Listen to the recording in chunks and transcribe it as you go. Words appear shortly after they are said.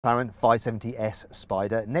McLaren 570S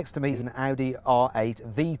Spider. Next to me is an Audi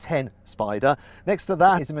R8 V10 Spider. Next to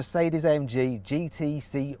that is a Mercedes AMG GT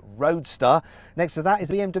C Roadster. Next to that is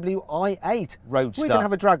a BMW i8 Roadster. We're going to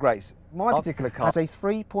have a drag race. My particular car has a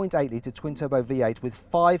 3.8 litre twin-turbo V8 with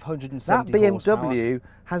 570 horsepower. That BMW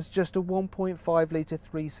has just a 1.5 litre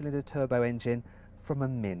 3-cylinder turbo engine from a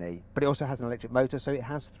Mini. But it also has an electric motor, so it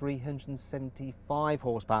has 375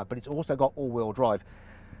 horsepower, but it's also got all-wheel drive.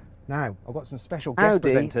 Now, I've got some special guest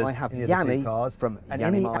presenters. I have Yianni cars from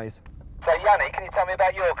Yiannimize. So Yianni, can you tell me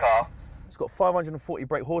about your car? It's got 540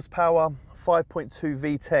 brake horsepower, 5.2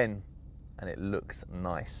 V10, and it looks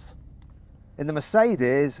nice. In the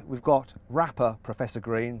Mercedes, we've got rapper Professor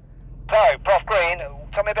Green. So, Prof Green,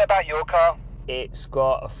 tell me a bit about your car. It's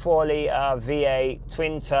got a 4-litre V8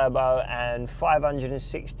 twin turbo and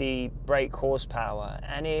 560 brake horsepower,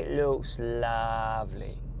 and it looks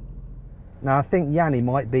lovely. Now, I think Yianni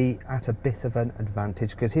might be at a bit of an advantage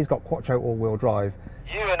because he's got quattro all-wheel drive.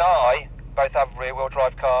 You and I both have rear-wheel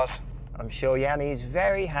drive cars. I'm sure Yianni is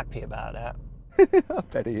very happy about that. I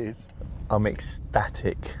bet he is. I'm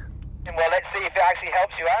ecstatic. Well, let's see if it actually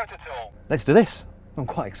helps you out at all. Let's do this. I'm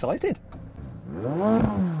quite excited.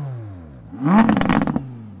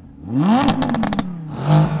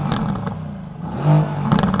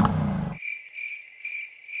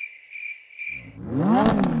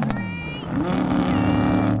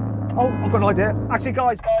 Oh, I've got an idea. Actually,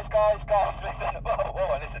 guys. Listen.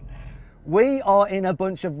 Whoa, listen. We are in a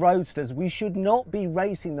bunch of roadsters. We should not be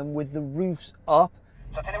racing them with the roofs up.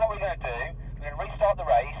 So I'll tell you what we're going to do. We're going to restart the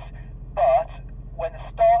race, but when the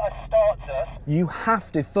starter starts us... You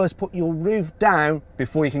have to first put your roof down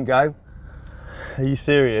before you can go. Are you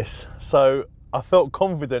serious? So I felt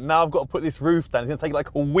confident. Now I've got to put this roof down. It's going to take like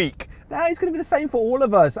a week. No, it's going to be the same for all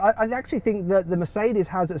of us. I actually think that the Mercedes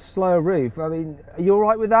has a slower roof. I mean, are you all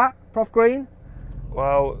right with that, Prof Green?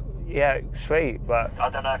 Well, yeah, sweet, but I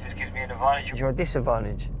don't know if this gives me an advantage. you're a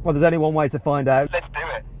disadvantage. Well, there's only one way to find out. Let's do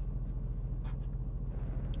it.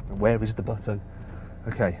 Where is the button?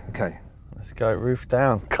 Okay. Let's go, roof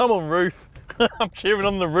down. Come on, roof. I'm cheering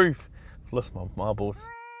on the roof. I've lost my marbles.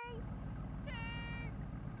 3,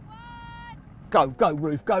 2, 1. Go,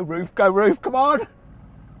 roof, go, roof, go, roof, come on!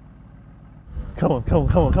 Come on.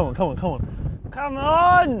 Come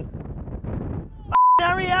on!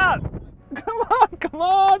 Hurry up! Come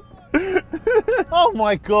on! Oh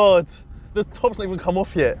my God. The top's not even come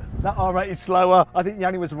off yet. That R8 is slower. I think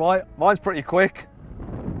Yianni was right. Mine's pretty quick.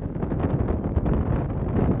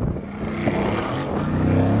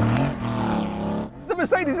 The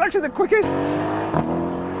Mercedes is actually the quickest.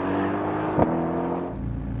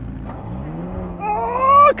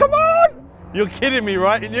 Oh, come on! You're kidding me,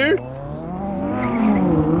 right? And you?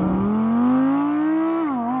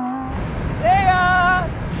 See ya!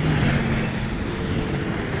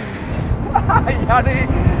 Yianni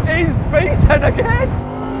is beaten again.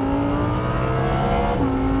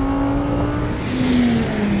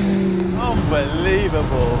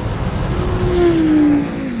 Unbelievable.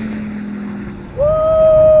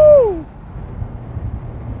 Woo!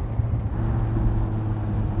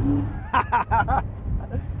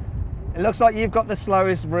 It looks like you've got the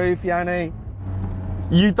slowest roof, Yianni.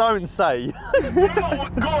 You don't say. Oh,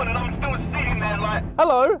 God, and I'm still sitting there like...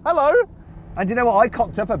 Hello. And you know what? I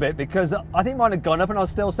cocked up a bit because I think mine had gone up and I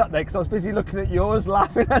was still sat there because I was busy looking at yours,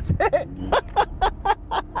 laughing at it.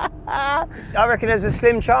 I reckon there's a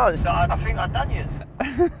slim chance. I think I've done yours.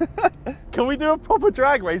 Can we do a proper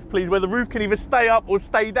drag race, please, where the roof can either stay up or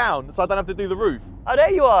stay down, so I don't have to do the roof? Oh,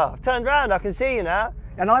 there you are. I've turned round. I can see you now.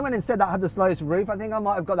 And I went and said that I had the slowest roof. I think I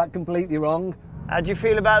might have got that completely wrong. How do you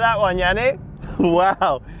feel about that one, Yianni?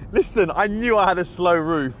 Wow. Listen, I knew I had a slow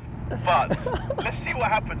roof. But let's see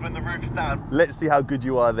what happens when the roof's down. Let's see how good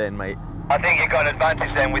you are then, mate. I think you've got an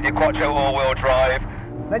advantage then with your quattro all-wheel drive.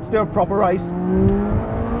 Let's do a proper race.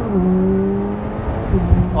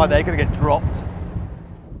 Oh, they're going to get dropped.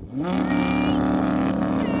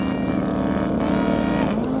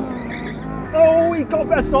 Oh, he got a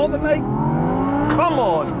better start than me. Come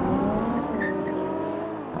on.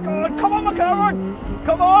 Come on, McLaren.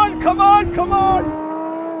 Come on.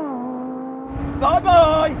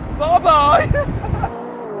 Bye-bye.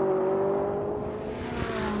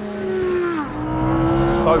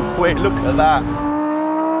 So quick, look at that.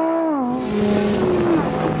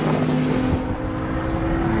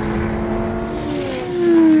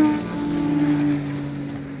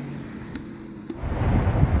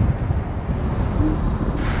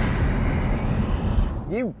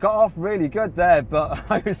 You got off really good there, but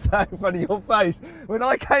I was so in front of your face. When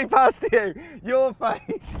I came past you, your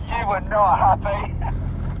face. You were not happy.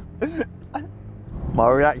 My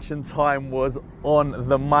reaction time was on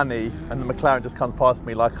the money, and the McLaren just comes past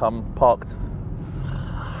me like I'm parked.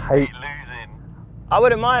 Hate losing. I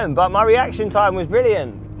wouldn't mind, but my reaction time was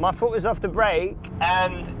brilliant. My foot was off the brake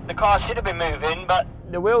and the car should have been moving, but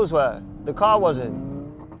the wheels were. The car wasn't.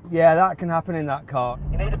 Yeah, that can happen in that car.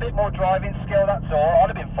 You need a bit more driving skill, that's all. I'd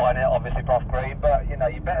have been fine, obviously, Prof Green, but you know,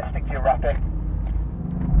 you better stick to your rapping.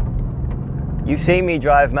 You've seen me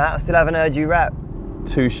drive, Matt. I still haven't heard you rap.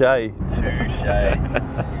 Touche.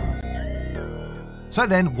 So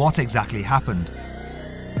then, what exactly happened?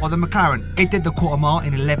 Well, the McLaren, it did the quarter mile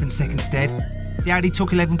in 11 seconds dead. The Audi took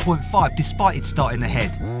 11.5 despite it starting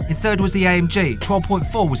ahead. In third was the AMG,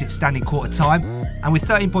 12.4 was its standing quarter time, and with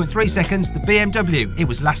 13.3 seconds, the BMW, it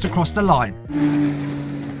was last across the line.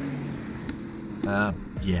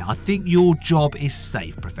 Yeah, I think your job is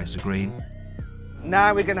safe, Professor Green.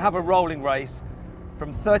 Now we're going to have a rolling race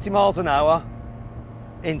from 30 miles an hour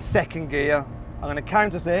in second gear. I'm going to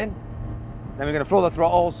count us in, then we're going to throw the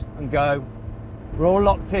throttles and go. We're all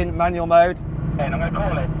locked in manual mode. And I'm going to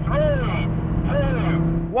call it 3, 2,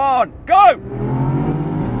 1, go!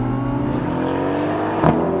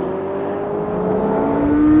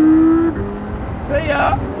 See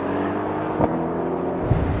ya!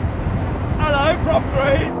 Hello, Prof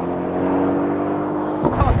Green!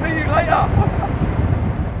 I'll see you later!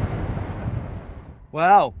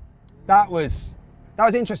 Well, that was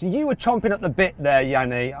interesting. You were chomping at the bit there,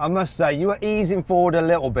 Yianni. I must say, you were easing forward a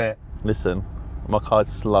little bit. Listen, my car's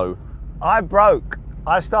slow. I broke.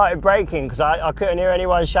 I started braking because I couldn't hear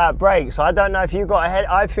anyone shout brake, so I don't know if you got ahead.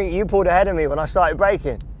 I think you pulled ahead of me when I started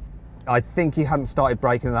braking. I think you hadn't started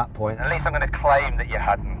braking at that point. At least I'm going to claim that you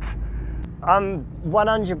hadn't. I'm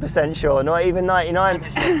 100% sure, not even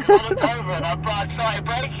 99%. I looked over and I started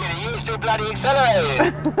braking and you were still bloody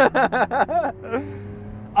accelerating.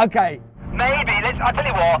 Okay. Maybe, I'll tell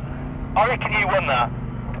you what, I reckon you won that.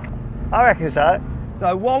 I reckon so.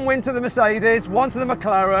 So 1 win to the Mercedes, 1 to the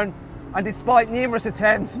McLaren, and despite numerous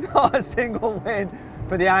attempts, not a single win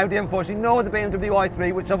for the Audi, unfortunately, nor the BMW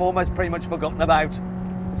i3, which I've almost pretty much forgotten about.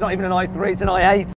 It's not even an i3, it's an i8.